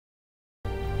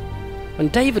When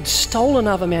David stole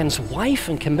another man's wife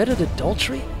and committed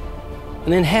adultery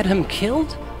and then had him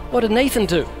killed, what did Nathan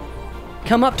do?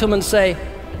 Come up to him and say,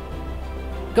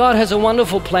 God has a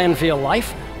wonderful plan for your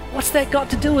life. What's that got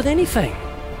to do with anything?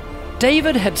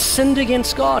 David had sinned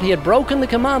against God. He had broken the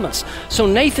commandments. So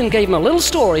Nathan gave him a little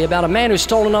story about a man who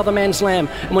stole another man's lamb.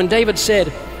 And when David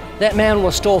said, that man will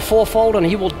restore fourfold and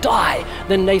he will die,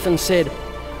 then Nathan said,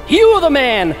 you are the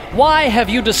man. Why have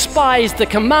you despised the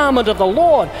commandment of the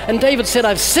Lord? And David said,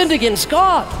 I've sinned against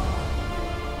God.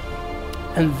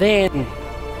 And then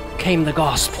came the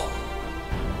gospel.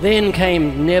 Then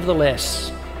came,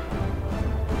 nevertheless,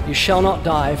 you shall not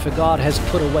die, for God has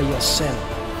put away your sin.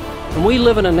 And we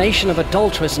live in a nation of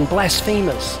adulterers and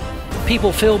blasphemers,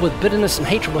 people filled with bitterness and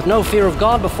hatred with no fear of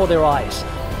God before their eyes.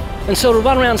 And so to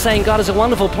run around saying God has a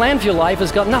wonderful plan for your life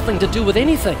has got nothing to do with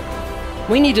anything.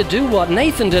 We need to do what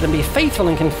Nathan did and be faithful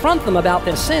and confront them about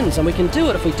their sins. And we can do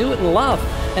it if we do it in love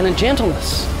and in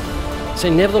gentleness. Say,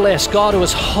 nevertheless, God who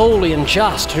is holy and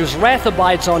just, whose wrath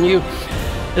abides on you,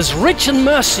 is rich in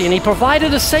mercy, and he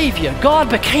provided a Savior. God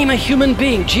became a human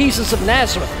being, Jesus of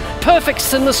Nazareth, perfect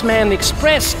sinless man, the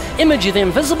express image of the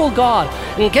invisible God,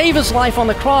 and gave his life on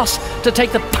the cross to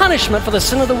take the punishment for the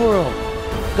sin of the world.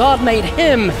 God made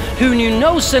him who knew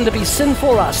no sin to be sin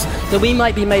for us, that we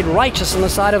might be made righteous in the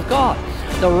sight of God.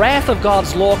 The wrath of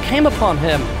God's law came upon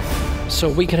him so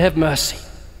we could have mercy.